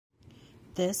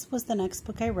this was the next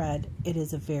book I read. It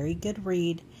is a very good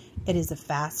read. It is a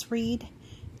fast read.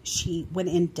 She went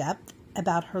in depth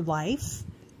about her life.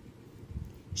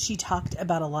 She talked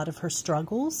about a lot of her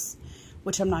struggles,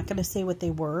 which I'm not going to say what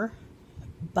they were,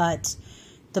 but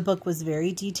the book was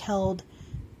very detailed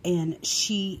and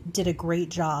she did a great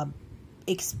job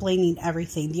explaining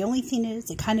everything. The only thing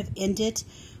is it kind of ended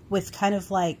with kind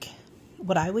of like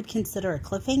what I would consider a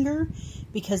cliffhanger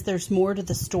because there's more to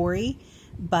the story,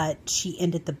 but she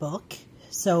ended the book.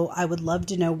 So I would love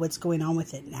to know what's going on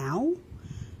with it now,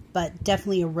 but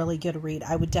definitely a really good read.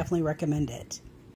 I would definitely recommend it.